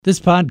This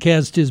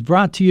podcast is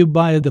brought to you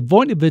by the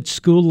Voinovich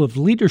School of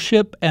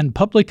Leadership and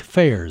Public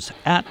Affairs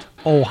at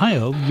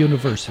Ohio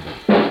University.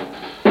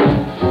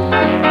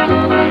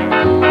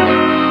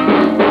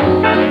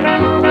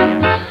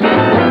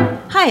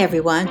 Hi,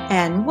 everyone,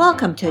 and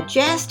welcome to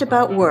Just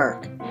About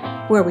Work,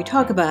 where we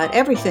talk about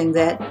everything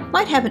that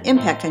might have an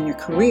impact on your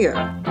career.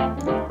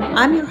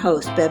 I'm your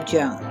host, Bev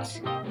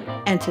Jones,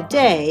 and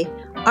today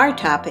our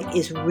topic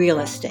is real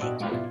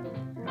estate.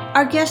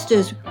 Our guest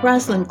is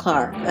Rosalind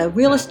Clark, a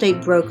real estate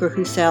broker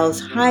who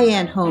sells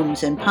high-end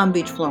homes in Palm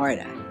Beach,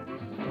 Florida.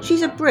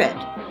 She's a Brit,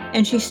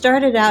 and she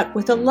started out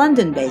with a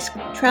London-based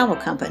travel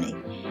company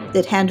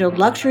that handled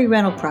luxury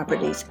rental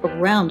properties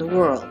around the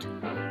world.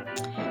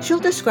 She'll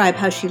describe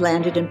how she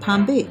landed in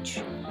Palm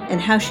Beach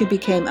and how she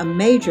became a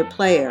major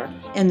player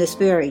in this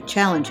very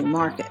challenging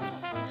market.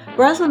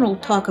 Rosalind will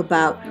talk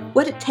about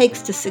what it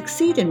takes to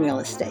succeed in real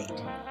estate,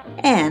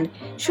 and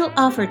she'll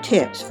offer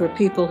tips for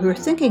people who are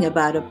thinking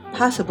about a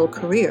possible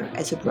career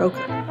as a broker.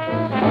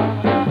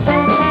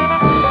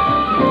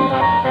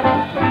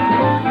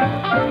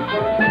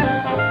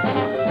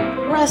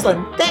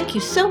 Rosalind, thank you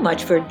so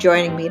much for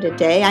joining me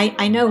today.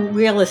 I know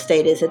real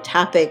estate is a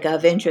topic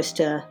of interest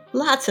to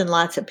lots and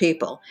lots of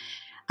people.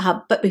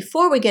 But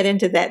before we get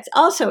into that,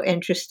 also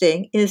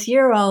interesting is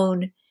your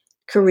own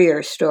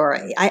career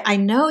story. I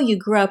know you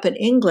grew up in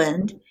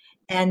England,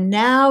 and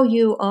now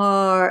you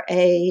are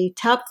a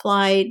top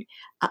flight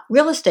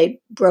real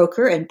estate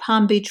broker in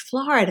Palm Beach,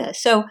 Florida.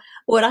 So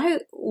what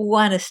I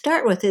want to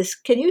start with is,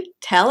 can you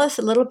tell us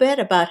a little bit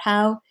about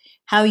how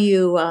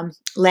you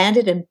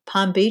landed in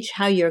Palm Beach,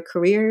 how your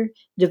career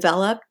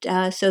developed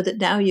so that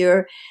now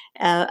you're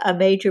a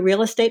major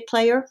real estate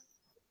player?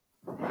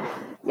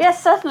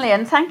 Yes, certainly.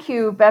 And thank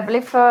you,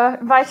 Beverly, for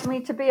inviting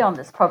me to be on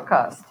this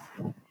podcast.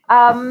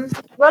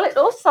 Well, it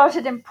all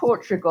started in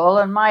Portugal,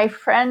 and my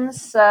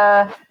friend's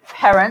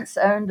parents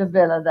owned a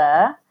villa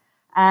there.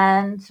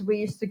 And we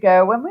used to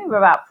go when we were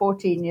about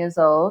 14 years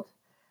old.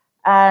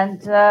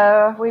 And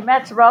we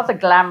met a rather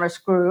glamorous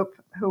group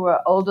who were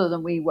older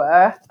than we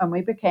were, and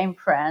we became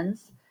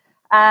friends.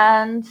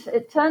 And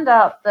it turned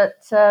out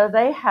that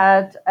they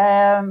had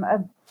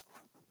a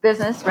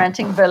business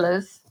renting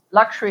villas,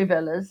 luxury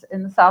villas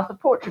in the south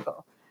of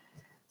Portugal.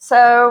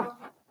 So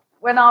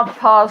when our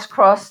paths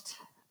crossed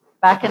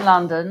back in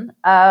London,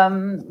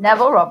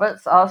 Neville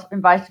Roberts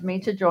invited me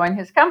to join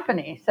his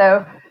company.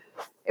 So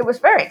it was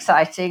very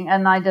exciting,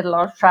 and I did a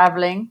lot of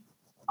traveling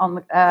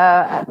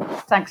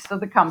thanks to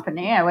the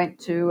company. I went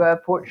to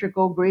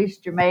Portugal, Greece,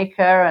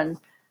 Jamaica, and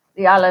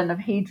the island of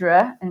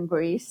Hydra in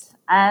Greece.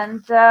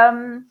 And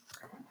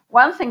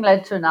one thing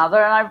led to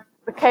another, and I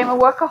became a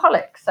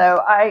workaholic.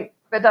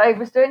 But I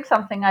was doing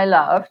something I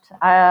loved.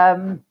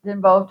 It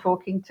involved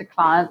talking to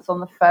clients on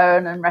the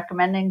phone and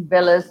recommending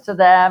villas to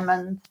them,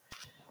 and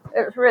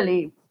it was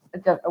really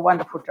a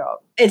wonderful job.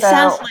 It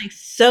sounds like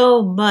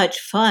so much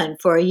fun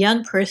for a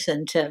young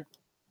person to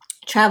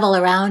travel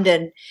around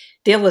and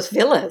deal with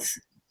villas.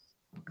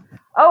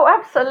 Oh,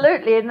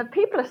 absolutely. And the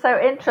people are so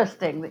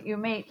interesting that you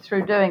meet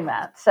through doing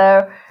that.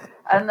 So,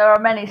 and there are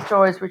many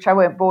stories which I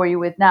won't bore you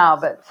with now,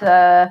 but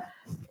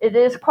it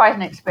is quite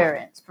an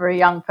experience for a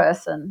young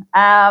person.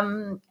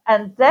 And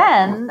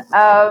then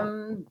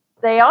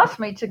they asked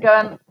me to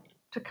come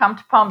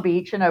to Palm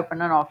Beach and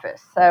open an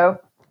office. So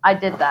I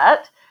did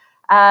that.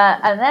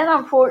 And then,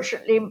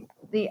 unfortunately,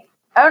 the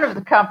owner of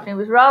the company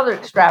was rather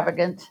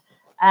extravagant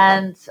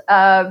and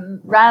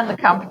ran the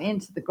company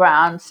into the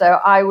ground. So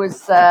I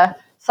was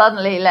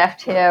suddenly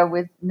left here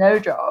with no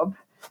job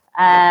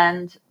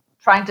and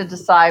trying to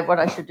decide what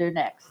I should do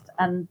next.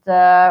 And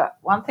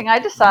one thing I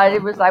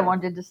decided was I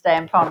wanted to stay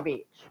in Palm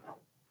Beach.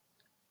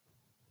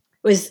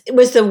 Was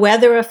the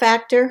weather a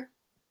factor?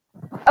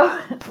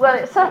 Oh, well,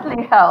 it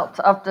certainly helped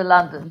after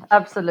London,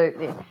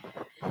 absolutely.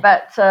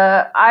 But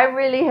I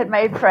really had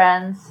made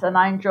friends, and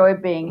I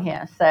enjoyed being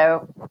here.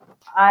 So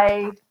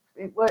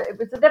it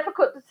was a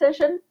difficult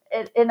decision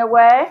in a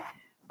way,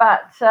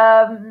 but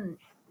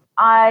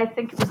I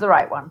think it was the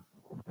right one.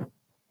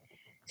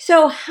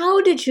 So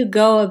how did you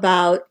go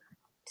about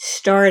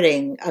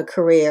starting a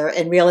career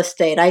in real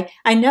estate?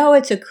 I know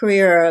it's a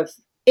career of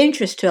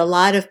interest to a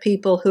lot of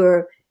people who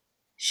are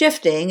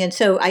shifting, and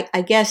so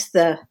I guess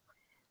a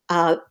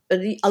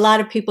lot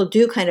of people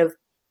do kind of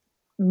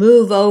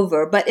move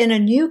over. But in a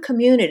new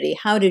community,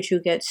 how did you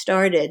get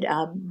started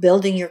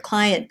building your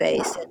client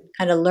base and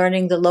kind of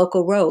learning the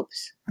local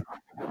ropes?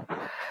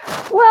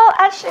 Well,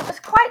 actually, it was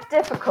quite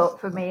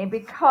difficult for me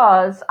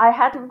because I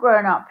hadn't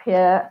grown up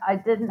here. I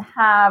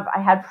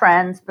had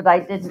friends, but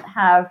I didn't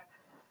have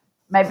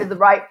maybe the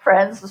right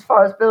friends as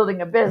far as building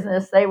a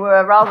business. They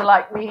were rather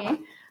like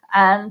me.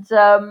 And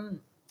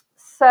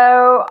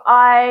so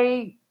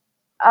I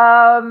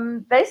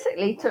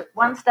basically took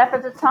one step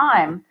at a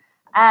time.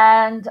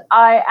 And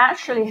I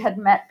actually had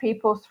met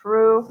people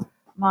through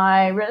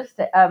my real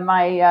estate,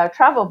 my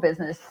travel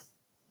business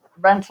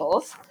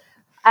rentals.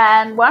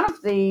 And one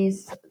of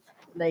these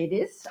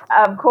ladies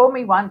called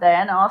me one day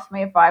and asked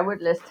me if I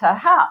would list her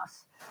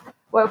house.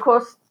 Well, of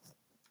course,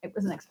 it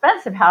was an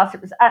expensive house. It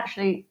was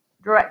actually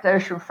direct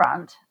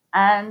oceanfront,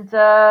 And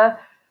I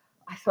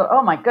thought,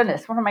 oh my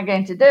goodness, what am I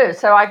going to do?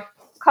 So I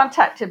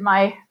contacted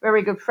my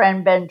very good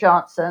friend, Ben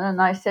Johnson,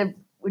 and I said,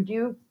 would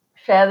you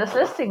share this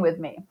listing with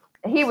me?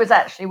 He was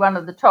actually one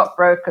of the top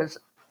brokers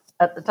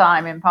at the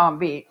time in Palm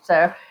Beach,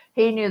 so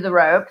he knew the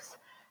ropes.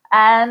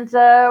 And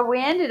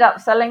we ended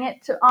up selling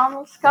it to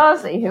Arnold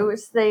Scarzy, who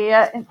was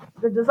the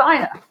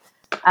designer.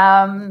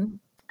 So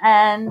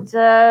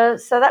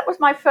that was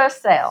my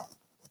first sale.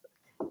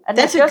 And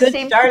that's a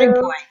good starting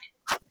point.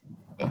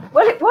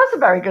 Well, it was a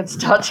very good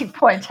starting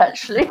point,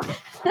 actually.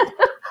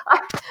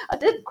 I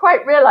didn't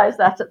quite realize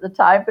that at the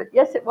time, but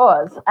yes, it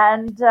was.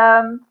 And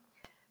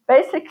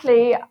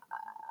basically,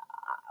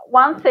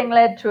 one thing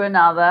led to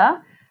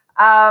another.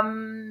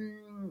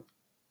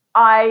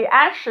 I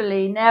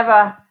actually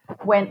never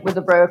went with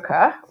a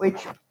broker,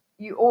 which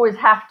you always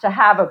have to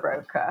have a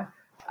broker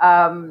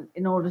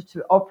in order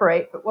to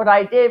operate. But what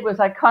I did was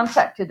I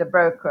contacted a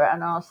broker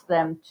and asked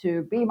them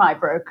to be my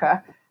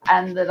broker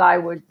and that I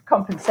would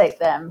compensate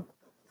them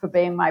for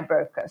being my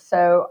broker.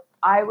 So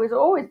I was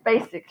always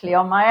basically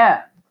on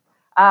my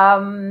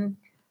own.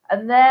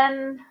 And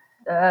then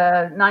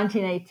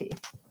 1980,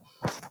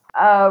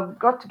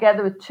 got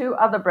together with two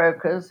other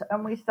brokers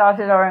and we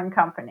started our own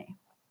company.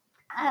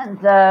 And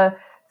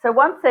so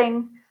one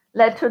thing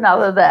led to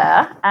another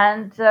there,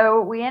 and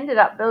we ended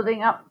up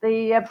building up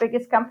the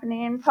biggest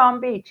company in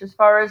Palm Beach as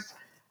far as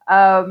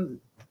not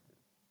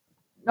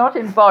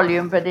in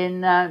volume, but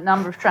in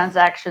number of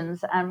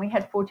transactions, and we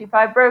had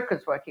 45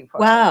 brokers working for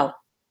us. Wow.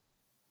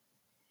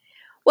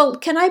 Well,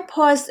 can I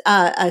pause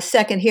a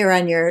second here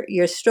on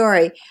your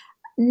story?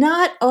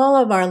 Not all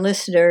of our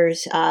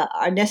listeners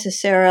are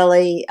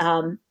necessarily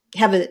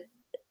have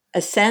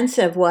a sense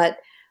of what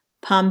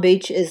Palm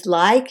Beach is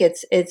like.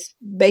 It's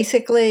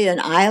basically an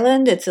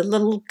island. It's a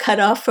little cut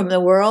off from the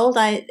world.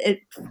 It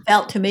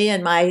felt to me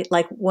in my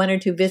one or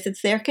two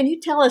visits there. Can you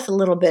tell us a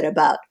little bit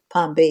about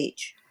Palm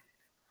Beach?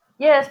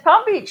 Yes,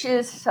 Palm Beach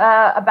is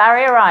a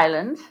barrier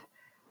island.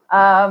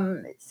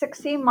 It's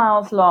 16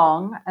 miles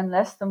long and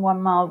less than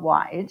 1 mile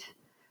wide.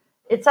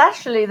 It's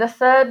actually the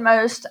third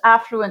most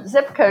affluent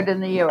zip code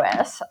in the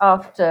U.S.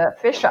 after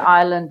Fisher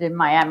Island in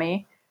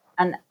Miami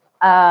and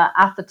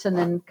Atherton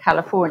in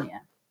California.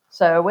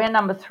 So we're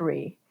number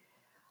 3.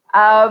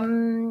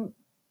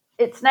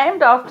 It's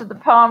named after the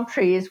palm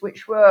trees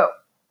which were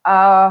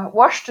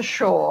washed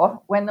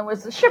ashore when there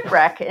was a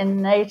shipwreck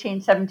in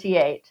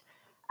 1878.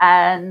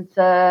 And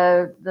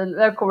the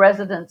local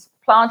residents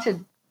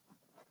planted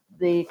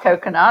the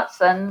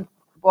coconuts, and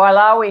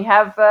voila, we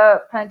have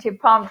plenty of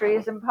palm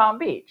trees in Palm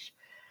Beach.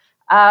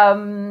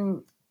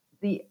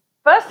 The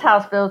first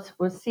house built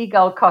was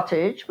Seagull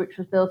Cottage, which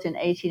was built in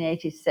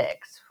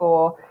 1886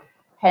 for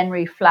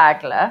Henry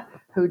Flagler,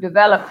 who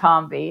developed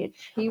Palm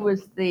Beach. He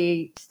was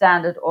the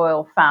Standard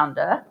Oil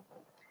founder.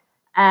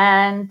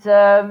 And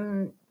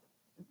then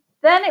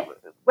it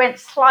went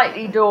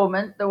slightly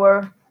dormant. There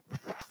were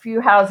a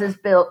few houses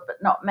built,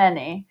 but not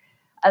many.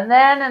 And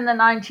then in the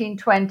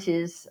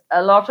 1920s,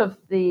 a lot of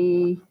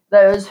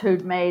those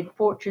who'd made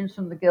fortunes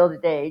from the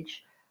Gilded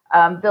Age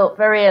built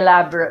very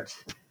elaborate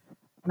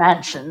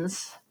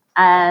mansions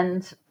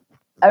and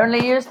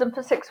only used them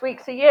for 6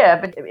 weeks a year.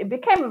 But it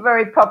became a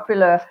very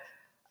popular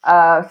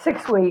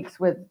 6 weeks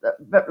with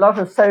a lot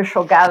of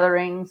social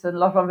gatherings, a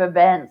lot of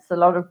events, a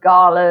lot of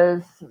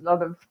galas, a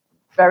lot of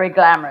very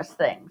glamorous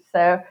things.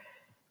 So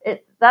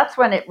that's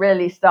when it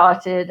really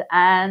started,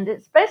 and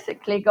it's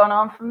basically gone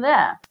on from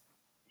there.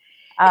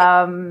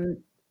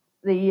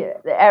 The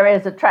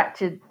area's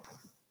attracted,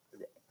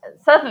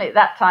 certainly at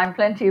that time,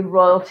 plenty of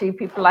royalty,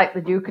 people like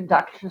the Duke and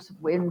Duchess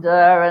of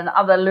Windsor and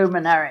other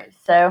luminaries.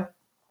 So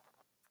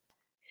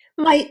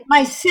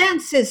my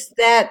sense is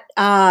that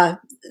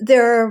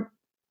there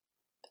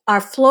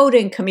are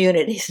floating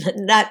communities,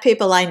 not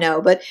people I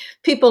know, but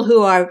people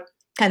who are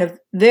kind of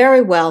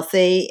very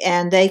wealthy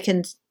and they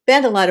can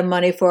spend a lot of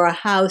money for a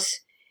house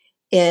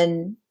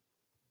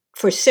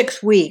for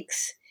 6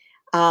 weeks.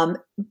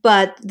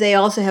 But they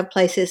also have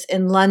places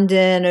in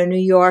London or New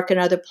York and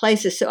other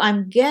places. So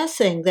I'm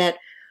guessing that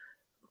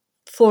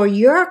for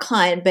your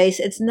client base,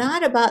 it's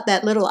not about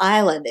that little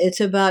island. It's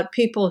about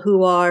people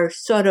who are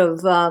sort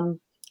of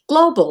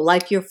global,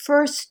 like your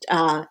first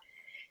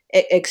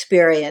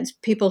experience,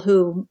 people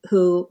who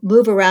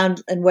move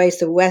around in ways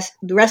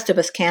the rest of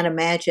us can't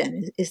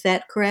imagine. Is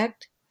that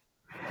correct?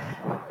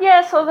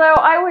 Yes, although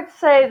I would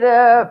say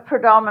the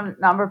predominant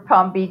number of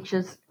Palm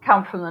Beaches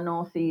come from the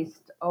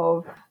northeast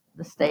of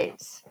the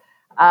States.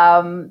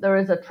 There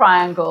is a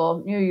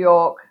triangle: New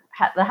York,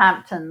 the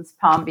Hamptons,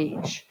 Palm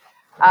Beach.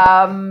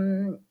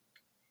 So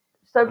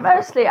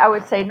mostly I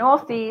would say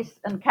northeast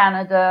and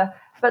Canada,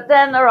 but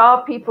then there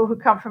are people who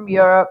come from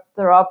Europe.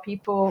 There are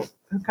people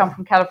who come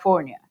from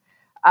California.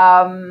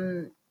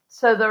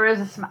 So there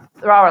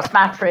are a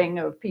smattering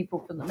of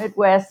people from the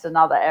Midwest and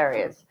other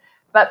areas,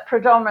 but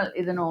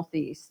predominantly the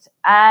Northeast.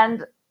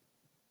 And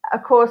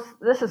of course,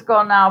 this has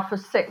gone now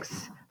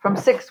from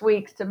 6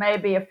 weeks to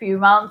maybe a few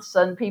months,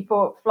 and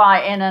people fly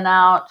in and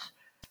out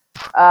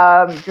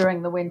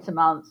during the winter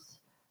months.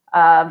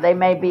 They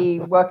may be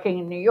working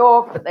in New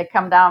York, but they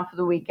come down for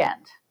the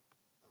weekend.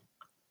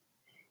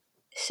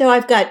 So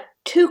I've got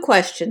two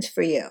questions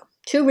for you,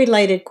 two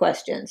related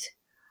questions.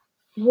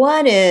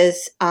 One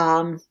is,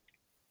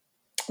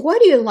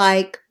 what do you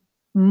like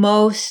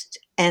most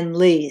and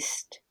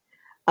least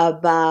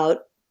about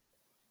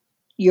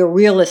your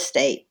real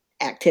estate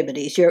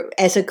activities,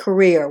 as a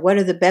career? What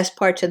are the best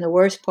parts and the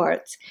worst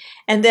parts?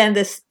 And then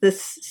the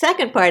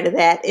second part of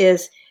that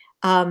is,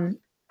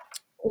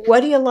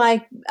 what do you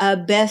like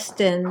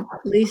best and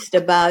least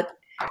about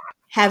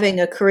having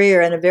a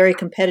career in a very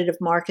competitive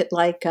market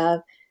like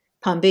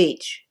Palm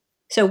Beach?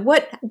 So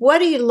what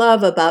do you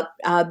love about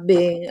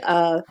being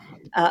a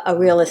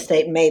real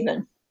estate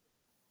maven?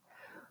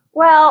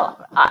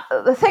 Well,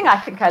 the thing I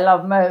think I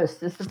love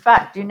most is the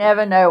fact you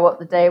never know what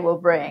the day will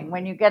bring.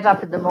 When you get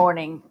up in the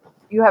morning,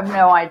 you have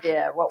no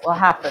idea what will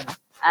happen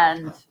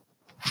and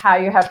how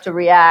you have to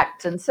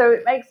react. And so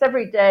it makes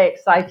every day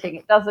exciting.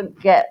 It doesn't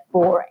get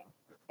boring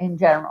in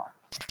general.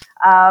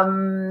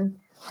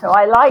 So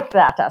I like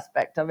that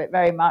aspect of it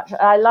very much.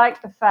 I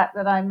like the fact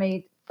that I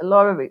meet a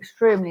lot of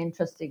extremely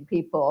interesting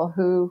people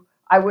who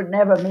I would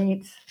never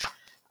meet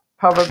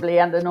probably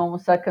under normal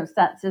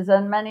circumstances,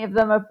 and many of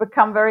them have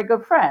become very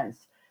good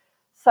friends.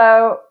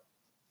 So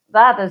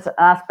that is an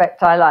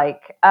aspect I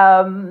like.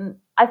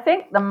 I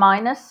think the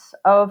minus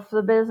of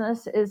the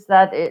business is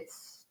that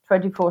it's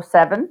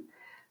 24/7.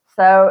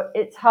 So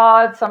it's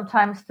hard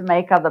sometimes to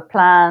make other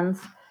plans,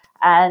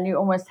 and you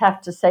almost have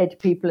to say to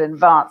people in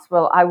advance,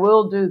 well, I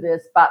will do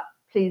this, but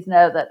please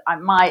know that I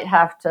might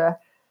have to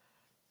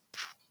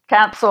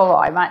cancel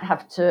or I might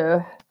have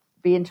to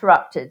be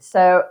interrupted.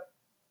 So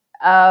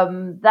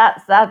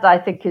that I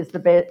think is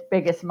the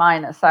biggest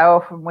minus. I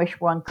often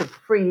wish one could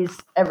freeze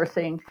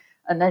everything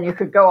and then you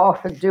could go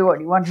off and do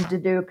what you wanted to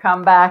do,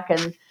 come back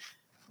and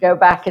go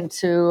back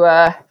into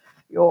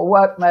your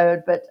work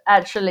mode. But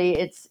actually,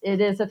 it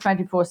is a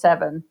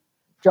 24/7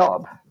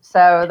 job.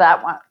 So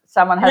that one,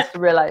 someone has to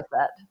realize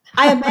that.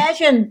 I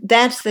imagine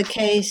that's the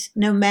case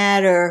no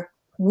matter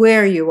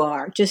where you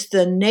are. Just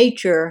the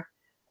nature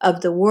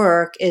of the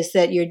work is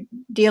that you're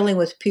dealing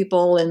with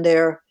people in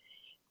their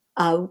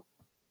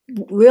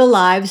real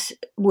lives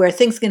where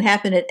things can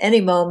happen at any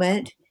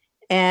moment.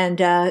 And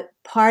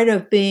part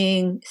of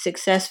being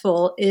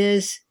successful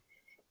is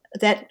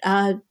that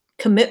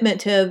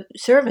commitment to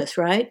service,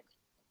 right?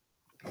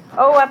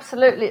 Oh,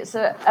 absolutely.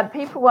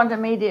 People want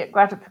immediate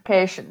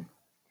gratification.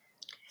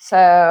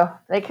 So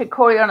they could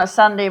call you on a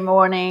Sunday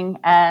morning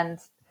and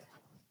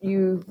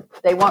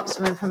they want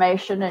some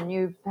information and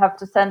you have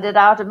to send it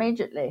out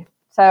immediately.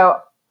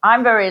 So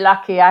I'm very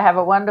lucky. I have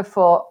a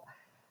wonderful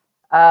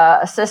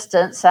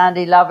assistant,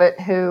 Sandy Lovett,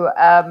 who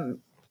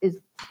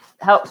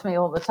helps me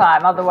all the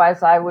time.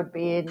 Otherwise, I would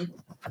be in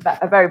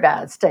a very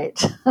bad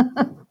state.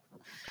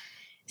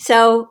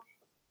 So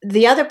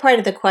the other part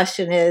of the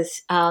question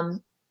is,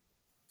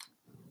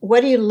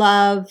 what do you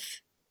love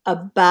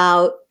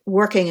about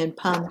working in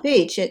Palm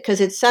Beach? Because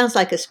it sounds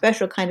like a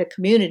special kind of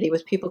community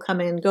with people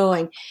coming and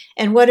going.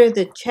 And what are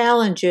the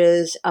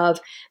challenges of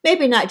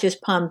maybe not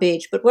just Palm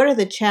Beach, but what are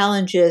the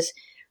challenges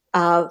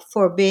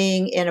for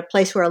being in a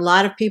place where a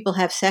lot of people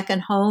have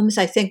second homes?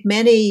 I think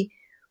many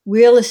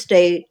real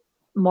estate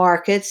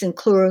markets,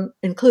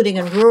 including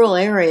in rural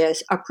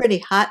areas, are pretty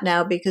hot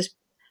now because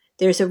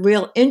there's a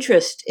real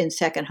interest in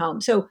second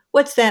homes. So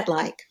what's that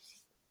like?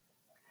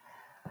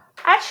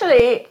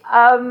 Actually,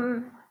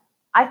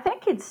 I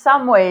think in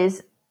some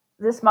ways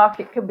this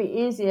market can be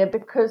easier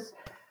because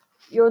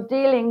you're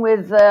dealing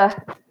with a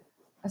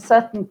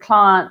certain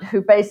client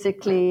who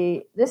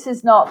basically, this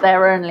is not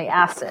their only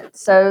asset.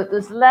 So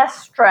there's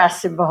less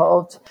stress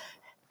involved.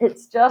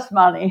 It's just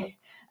money.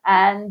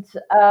 And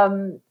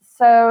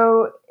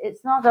so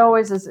it's not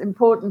always as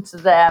important to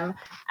them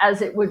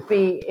as it would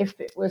be if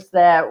it was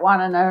their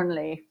one and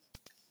only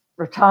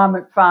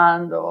retirement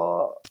fund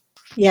or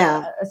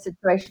a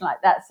situation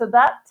like that. So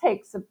that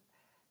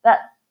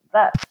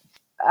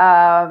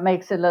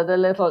makes it a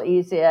little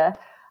easier.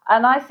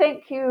 And I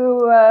think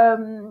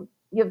you're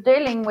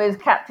dealing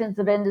with captains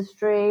of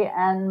industry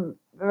and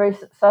very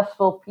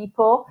successful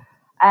people,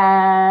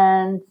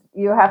 and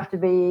you have to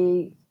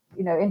be,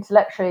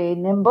 intellectually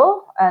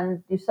nimble,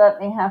 and you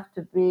certainly have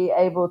to be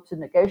able to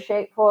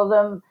negotiate for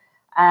them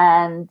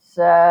and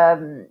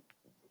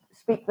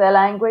speak their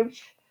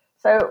language.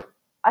 So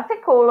I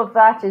think all of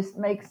that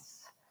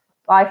makes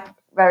life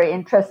very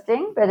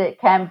interesting, but it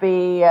can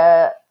be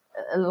a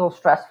little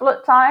stressful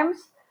at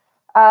times,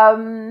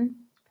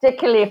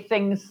 particularly if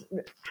things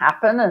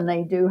happen, and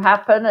they do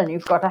happen, and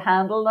you've got to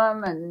handle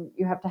them, and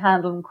you have to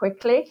handle them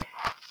quickly.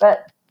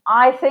 But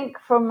I think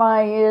from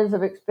my years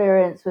of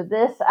experience with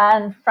this,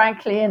 and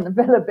frankly in the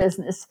villa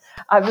business,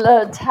 I've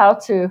learned how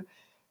to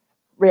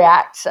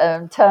react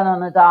and turn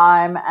on a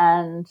dime.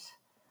 And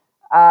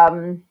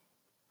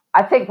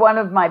I think one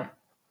of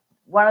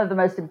the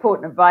most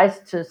important advice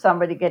to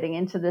somebody getting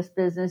into this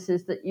business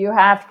is that you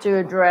have to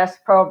address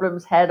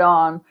problems head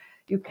on.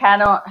 You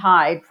cannot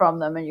hide from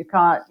them, and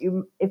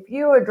if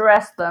you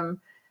address them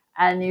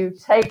and you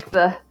take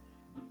the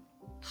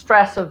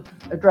stress of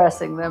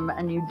addressing them,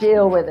 and you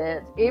deal with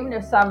it. Even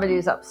if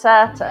somebody's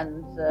upset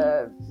and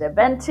they're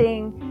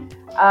venting,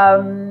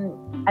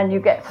 and you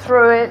get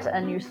through it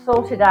and you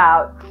sort it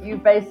out, you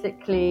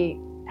basically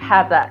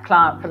have that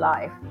client for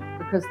life,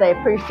 because they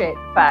appreciate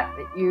the fact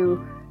that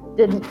you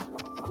didn't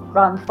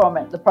run from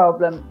it, the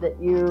problem, that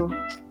you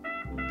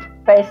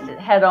faced it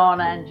head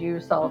on and you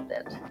solved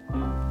it.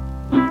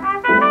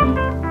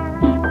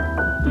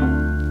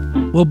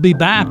 We'll be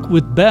back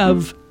with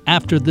Bev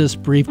after this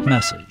brief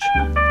message.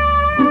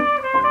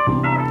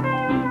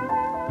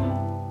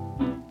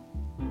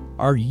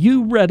 Are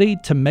you ready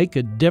to make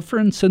a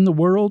difference in the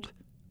world?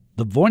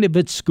 The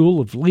Voinovich School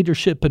of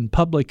Leadership and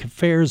Public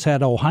Affairs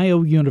at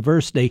Ohio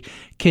University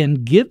can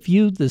give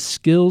you the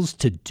skills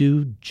to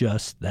do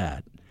just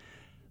that.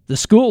 The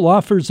school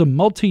offers a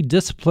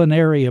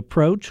multidisciplinary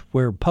approach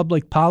where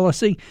public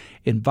policy,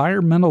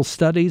 environmental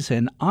studies,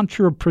 and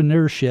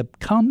entrepreneurship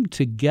come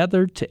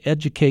together to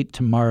educate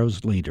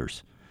tomorrow's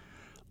leaders.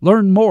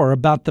 Learn more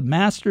about the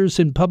Masters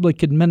in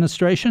Public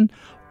Administration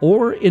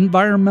or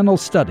Environmental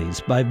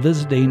Studies by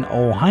visiting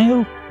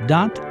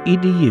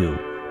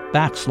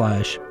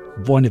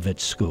ohio.edu/Voinovich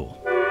School.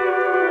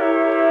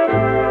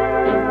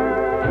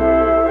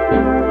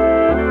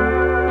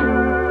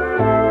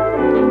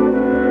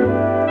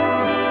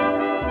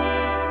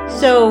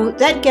 So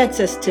that gets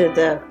us to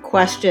the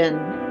question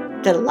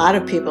that a lot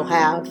of people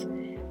have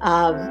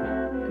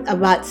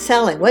about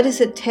selling. What does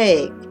it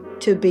take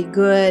to be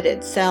good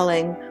at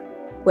selling,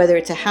 whether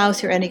it's a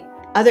house or any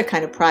other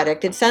kind of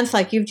product? It sounds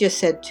like you've just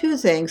said two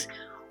things.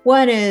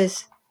 One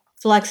is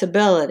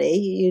flexibility.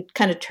 You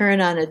kind of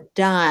turn on a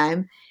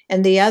dime.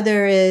 And the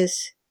other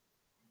is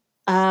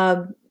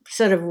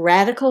sort of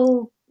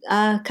radical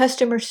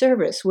customer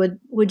service.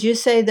 Would you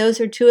say those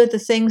are two of the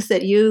things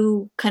that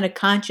you kind of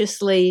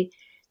consciously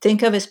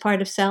think of as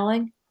part of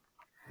selling?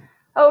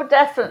 Oh,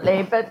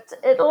 definitely. But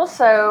it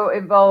also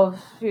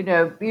involves,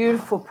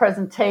 beautiful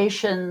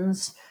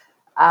presentations.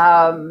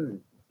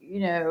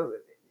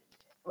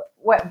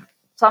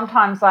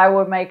 Sometimes I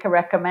would make a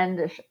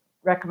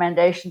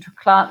recommendation to a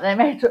client. They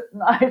may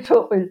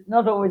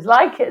not always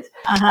like it.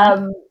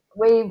 Uh-huh.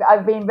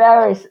 I've been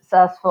very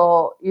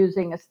successful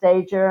using a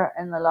stager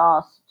in the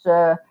last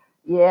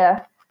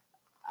year,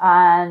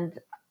 and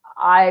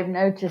I've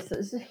noticed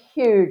there's a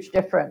huge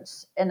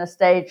difference in a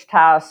staged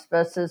house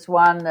versus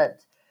one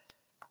that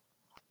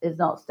is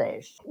not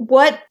staged.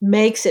 What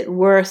makes it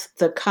worth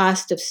the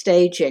cost of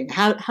staging?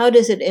 How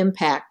does it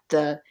impact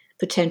the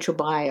potential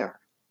buyer?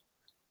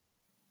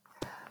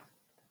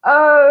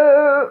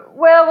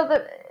 Well,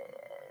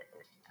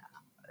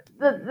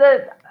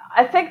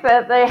 I think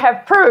that they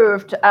have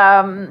proved.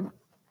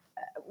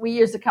 We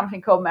use a company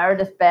called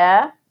Meredith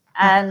Bear,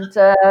 and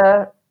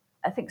I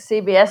think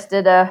CBS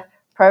did a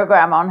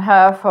program on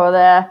her for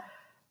their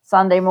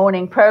Sunday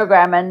morning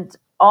program, and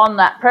on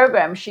that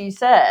program she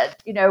said,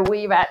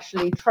 we've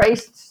actually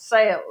traced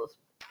sales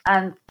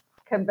and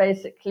can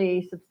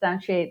basically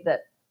substantiate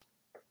that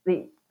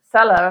the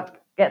seller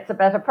gets a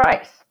better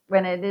price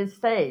when it is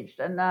staged.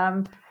 And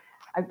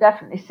I've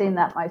definitely seen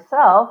that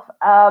myself.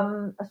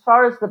 As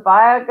far as the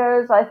buyer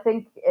goes, I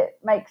think it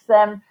makes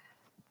them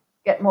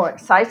get more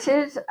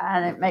excited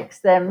and it makes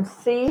them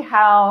see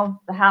how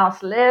the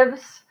house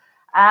lives.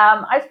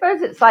 I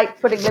suppose it's like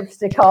putting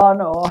lipstick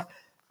on or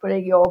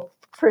putting your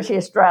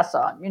prettiest dress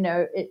on.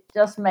 It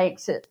just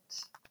makes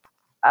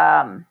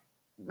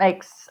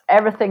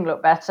everything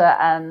look better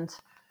and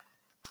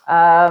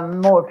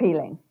more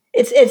appealing.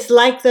 It's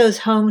like those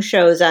home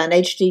shows on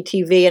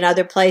HGTV and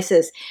other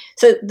places.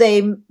 So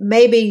they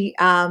maybe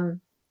do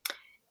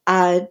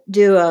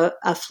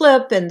a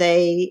flip, and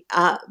they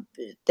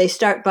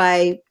start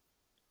by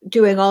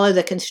doing all of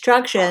the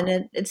construction,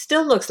 and it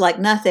still looks like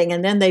nothing.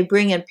 And then they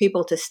bring in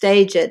people to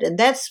stage it, and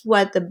that's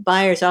what the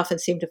buyers often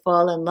seem to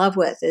fall in love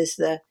with, is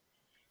the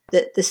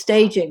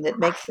staging that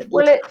makes it.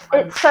 Well,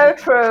 it's so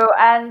true,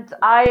 and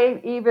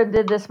I even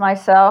did this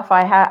myself.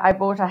 I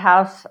bought a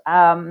house,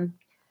 and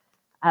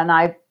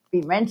I've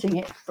been renting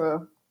it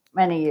for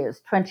many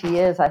years, 20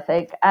 years, I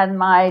think. And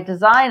my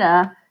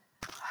designer,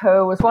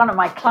 who was one of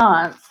my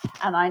clients,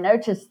 and I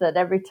noticed that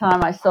every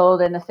time I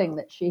sold anything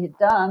that she had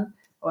done,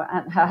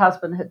 and her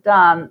husband had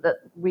done, that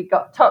we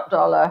got top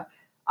dollar,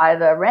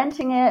 either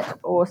renting it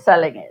or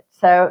selling it.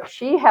 So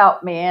she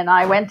helped me, and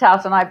I went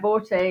out and I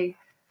bought a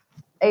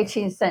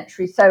 18th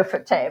century sofa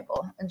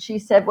table. And she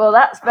said, well,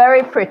 that's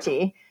very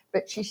pretty,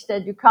 but she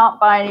said, you can't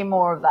buy any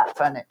more of that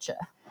furniture.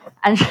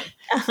 And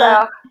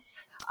so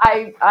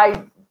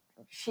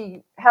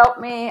she helped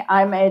me.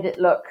 I made it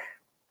look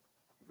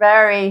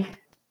very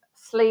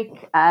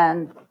sleek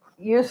and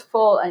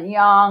useful and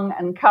young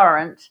and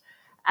current.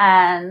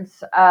 And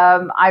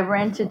I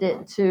rented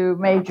it to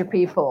major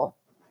people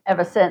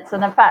ever since.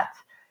 And in fact,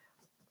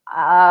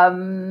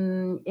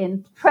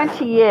 in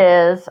 20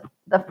 years,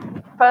 the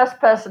first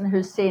person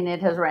who's seen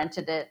it has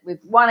rented it, with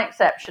one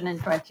exception, in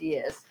 20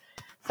 years.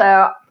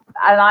 So,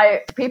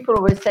 people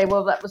always say,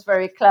 well, that was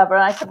very clever.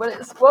 And I said, well,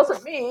 it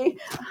wasn't me.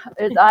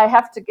 I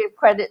have to give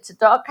credit to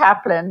Doc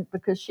Kaplan,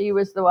 because she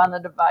was the one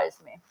that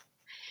advised me.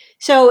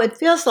 So it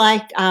feels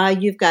like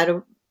you've got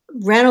a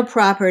rental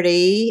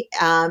property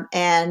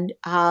and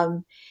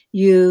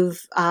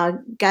you've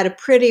got a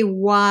pretty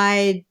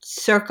wide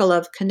circle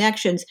of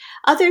connections.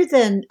 Other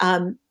than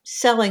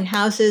selling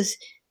houses,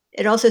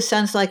 it also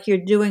sounds like you're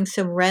doing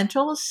some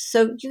rentals.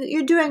 So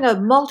you're doing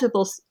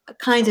multiple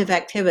kinds of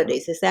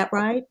activities. Is that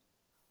right?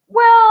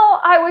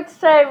 Well, I would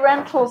say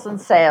rentals and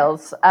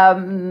sales.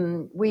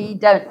 We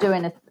don't do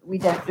any. We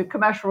don't do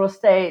commercial real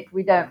estate.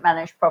 We don't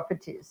manage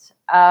properties.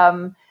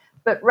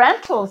 But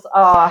rentals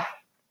are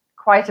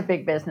quite a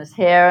big business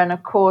here, and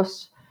of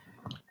course,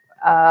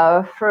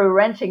 through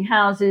renting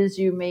houses,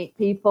 you meet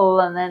people,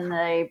 and then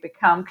they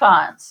become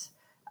clients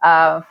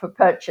for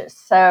purchase.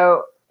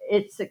 So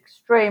it's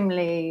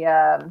extremely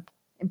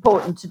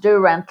important to do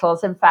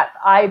rentals. In fact,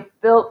 I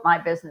built my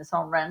business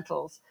on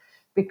rentals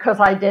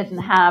because I didn't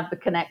have the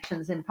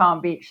connections in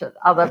Palm Beach that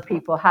other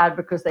people had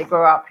because they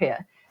grew up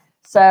here.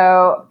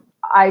 So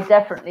I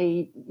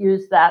definitely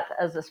used that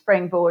as a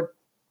springboard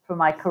for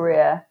my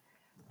career.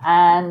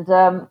 And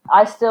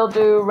I still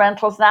do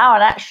rentals now,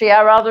 and actually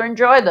I rather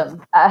enjoy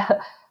them.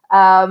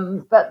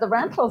 But the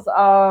rentals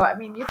are, I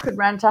mean, you could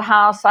rent a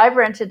house. I've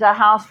rented a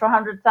house for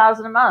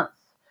 $100,000 a month.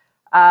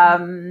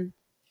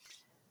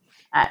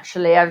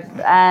 Actually, I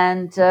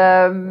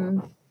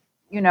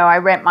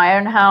rent my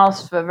own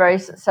house for very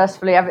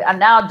successfully. I'm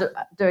now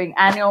doing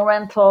annual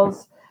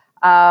rentals,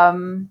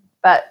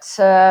 but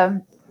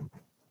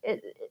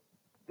it,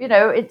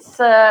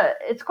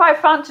 it's quite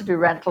fun to do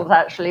rentals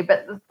actually.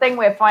 But the thing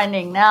we're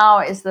finding now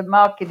is the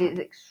market is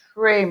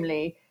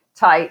extremely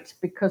tight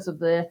because of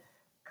the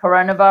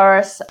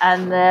coronavirus,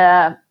 and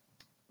the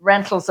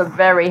rentals are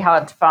very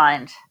hard to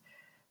find.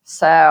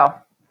 So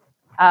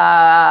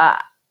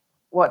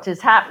what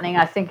is happening,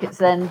 I think it's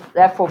then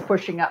therefore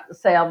pushing up the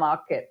sale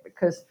market,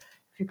 because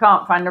if you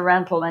can't find a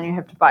rental, then you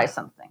have to buy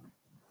something.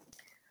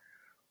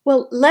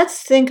 Well,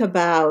 let's think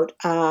about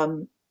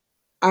our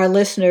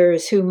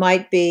listeners who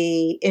might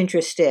be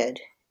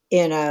interested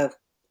in a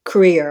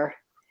career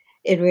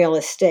in real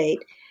estate.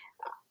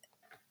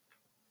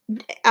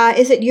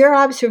 Is it your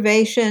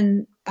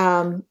observation,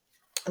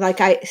 like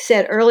I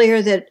said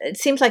earlier, that it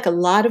seems like a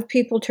lot of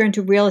people turn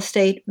to real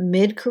estate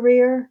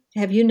mid-career?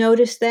 Have you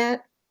noticed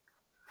that?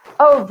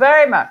 Oh,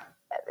 very much.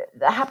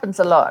 That happens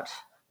a lot.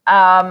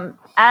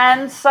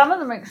 And some of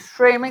them are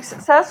extremely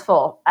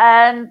successful.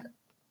 And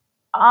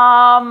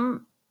I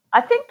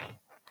think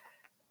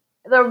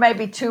there may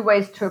be two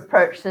ways to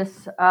approach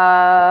this,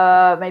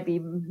 maybe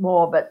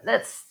more, but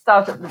let's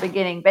start at the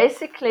beginning.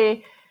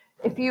 Basically,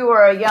 if you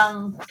were a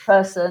young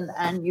person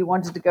and you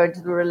wanted to go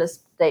into the real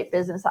estate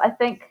business, I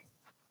think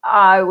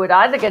I would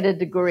either get a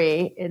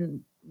degree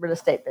in the real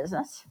estate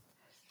business,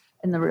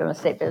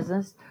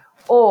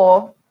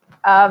 or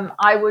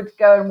I would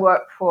go and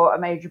work for a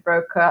major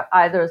broker,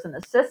 either as an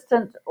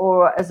assistant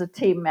or as a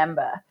team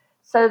member,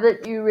 so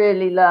that you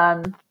really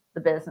learn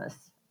the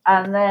business.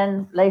 And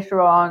then later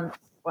on,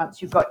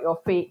 once you've got your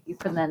feet, you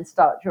can then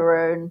start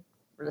your own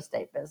real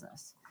estate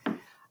business.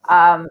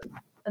 And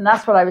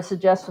that's what I would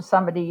suggest for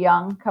somebody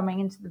young coming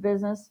into the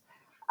business.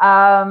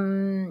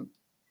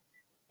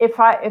 If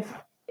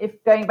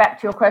going back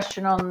to your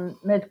question on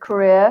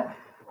mid-career,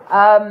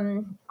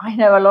 I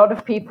know a lot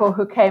of people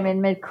who came in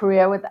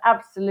mid-career with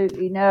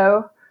absolutely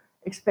no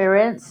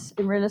experience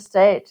in real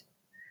estate,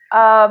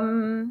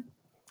 and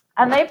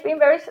they've been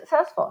very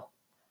successful.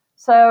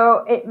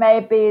 So it may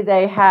be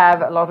they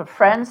have a lot of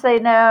friends they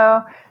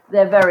know,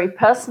 they're very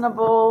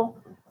personable,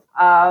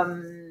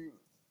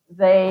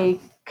 they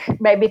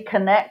maybe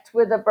connect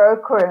with a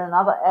broker in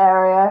another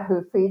area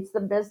who feeds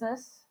them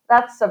business.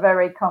 That's a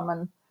very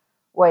common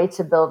way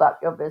to build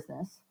up your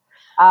business.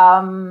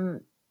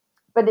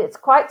 But it's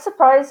quite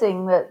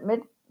surprising that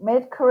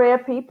mid-career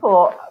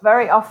people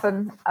very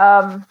often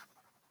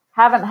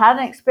haven't had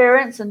an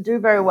experience and do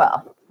very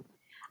well.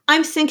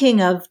 I'm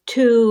thinking of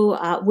two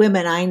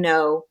women I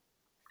know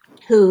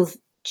who've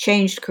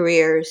changed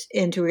careers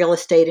into real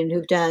estate and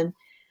who've done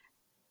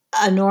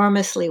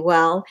enormously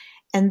well.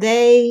 And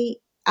they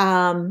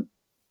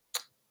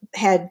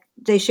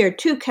shared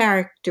two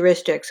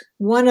characteristics.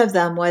 One of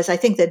them was, I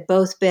think they'd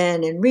both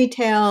been in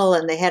retail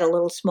and they had a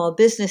little small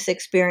business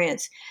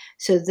experience.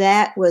 So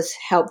that was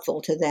helpful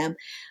to them.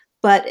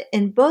 But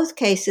in both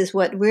cases,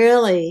 what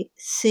really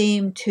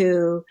seemed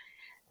to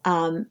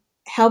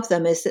help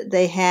them is that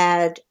they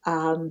had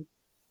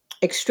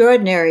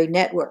extraordinary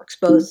networks,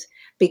 both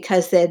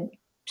because they'd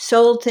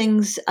sold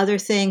things, other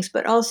things,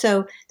 but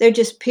also they're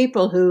just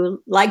people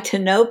who like to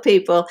know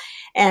people.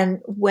 And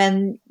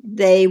when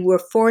they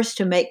were forced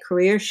to make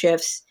career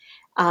shifts,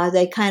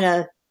 they kind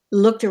of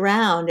looked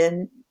around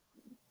and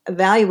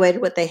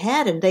evaluated what they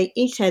had, and they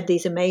each had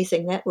these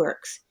amazing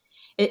networks.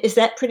 Is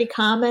that pretty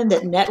common,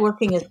 that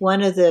networking is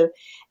one of the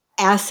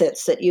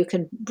assets that you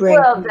can bring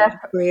to your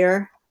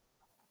career?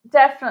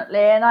 Definitely.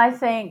 And I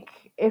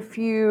think if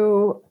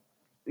your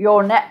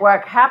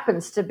network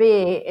happens to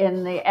be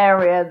in the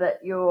area that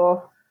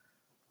your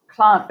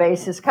client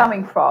base is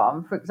coming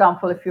from, for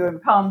example, if you're in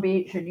Palm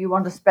Beach and you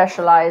want to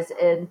specialize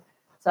in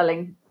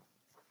selling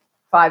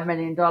 $5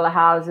 million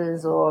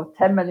houses or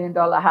 $10 million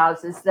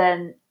houses,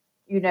 then,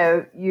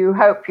 you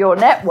hope your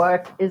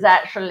network is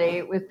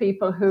actually with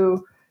people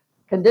who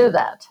can do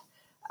that.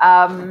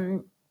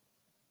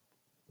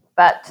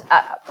 But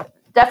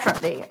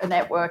definitely a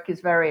network is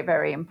very,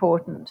 very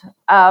important.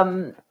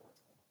 And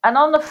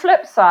on the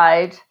flip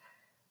side,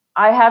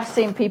 I have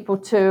seen people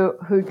too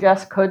who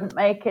just couldn't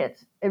make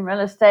it in real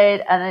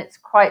estate, and it's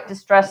quite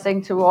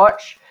distressing to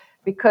watch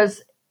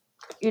because,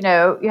 you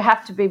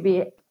have to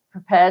be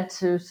prepared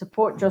to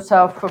support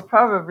yourself for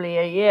probably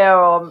a year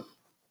or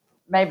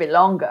maybe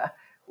longer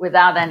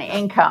without any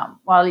income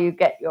while you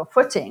get your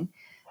footing.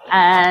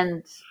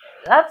 And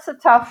that's a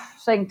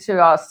tough thing to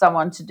ask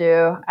someone to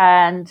do.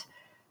 And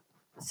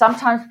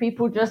sometimes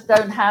people just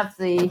don't have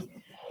the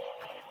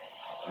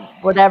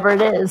whatever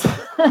it is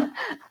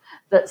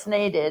that's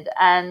needed.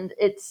 And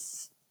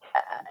it's,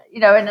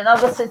 in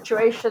another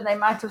situation, they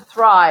might have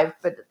thrived,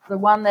 but the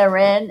one they're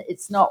in,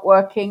 it's not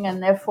working.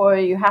 And therefore,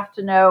 you have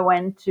to know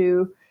when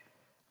to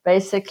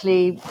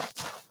basically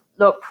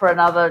look for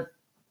another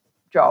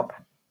job.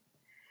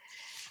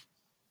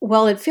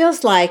 Well, it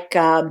feels like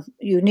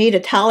you need a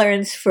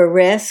tolerance for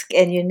risk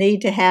and you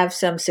need to have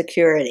some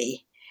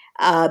security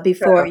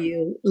before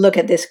you look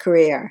at this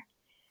career.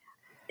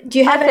 Do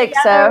you have any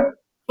other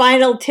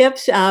final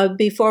tips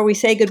before we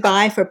say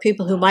goodbye for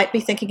people who might be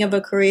thinking of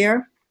a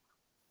career?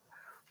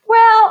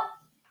 Well,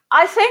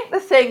 I think the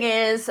thing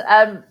is,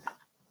 I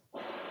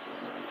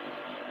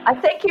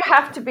think you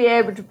have to be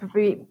able to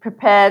be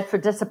prepared for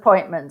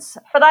disappointments.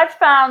 But I've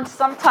found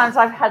sometimes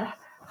I've had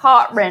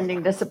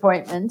heart-rending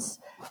disappointments,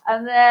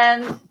 and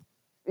then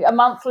a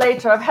month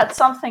later I've had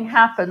something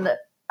happen that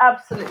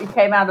absolutely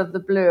came out of the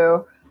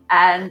blue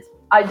and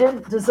I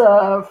didn't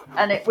deserve,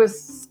 and it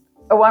was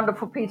a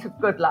wonderful piece of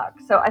good luck.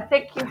 So I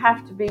think you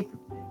have to be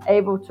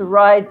able to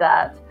ride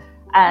that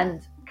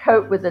and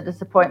cope with the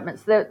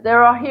disappointments.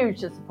 There are huge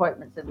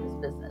disappointments in this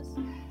business.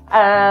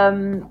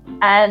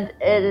 And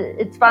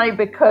it's funny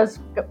because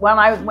when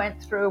I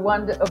went through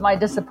one of my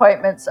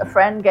disappointments, a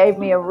friend gave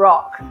me a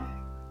rock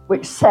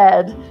which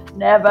said,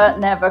 "Never,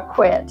 never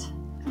quit."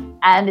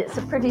 And it's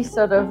a pretty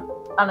sort of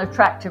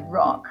unattractive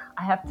rock,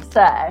 I have to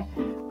say,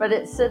 but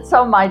it sits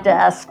on my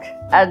desk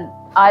and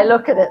I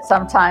look at it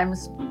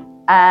sometimes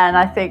and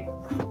I think,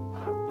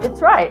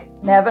 it's right,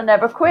 never,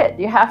 never quit.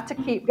 You have to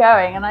keep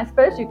going. And I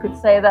suppose you could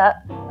say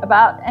that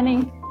about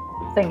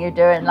anything you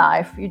do in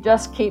life. You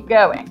just keep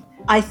going.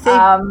 I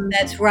think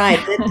that's right.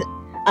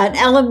 An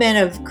element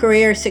of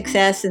career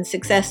success and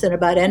success in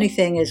about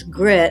anything is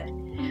grit,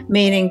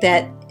 meaning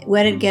that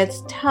when it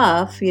gets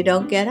tough, you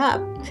don't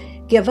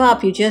give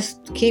up, you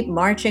just keep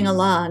marching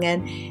along,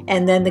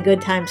 and then the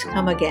good times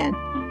come again.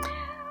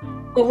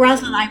 Well,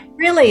 Rosalind, I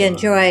really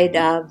enjoyed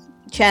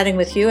chatting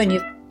with you, and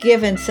you've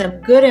given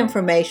some good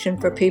information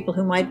for people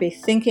who might be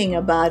thinking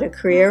about a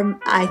career.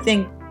 I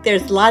think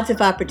there's lots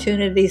of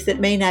opportunities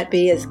that may not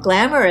be as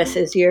glamorous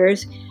as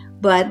yours,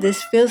 but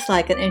this feels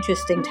like an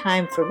interesting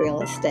time for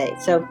real estate.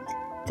 So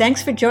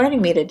thanks for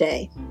joining me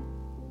today.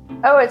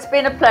 Oh, it's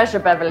been a pleasure,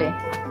 Beverly.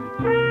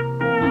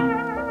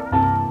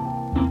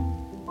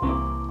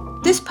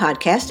 This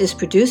podcast is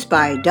produced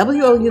by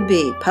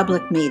WOUB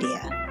Public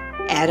Media.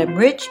 Adam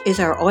Rich is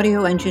our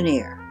audio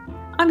engineer.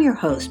 I'm your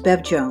host,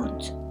 Bev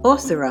Jones,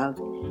 author of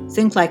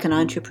Think Like an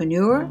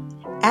Entrepreneur,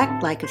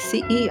 Act Like a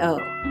CEO.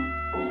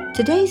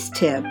 Today's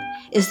tip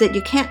is that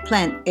you can't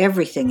plan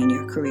everything in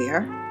your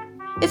career.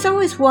 It's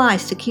always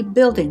wise to keep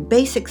building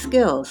basic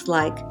skills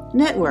like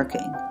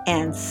networking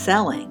and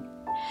selling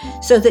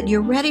so that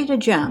you're ready to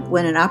jump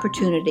when an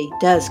opportunity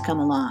does come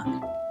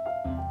along.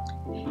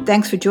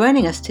 Thanks for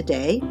joining us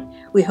today.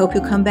 We hope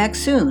you come back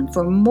soon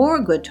for more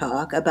good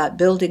talk about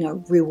building a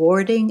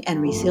rewarding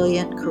and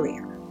resilient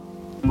career.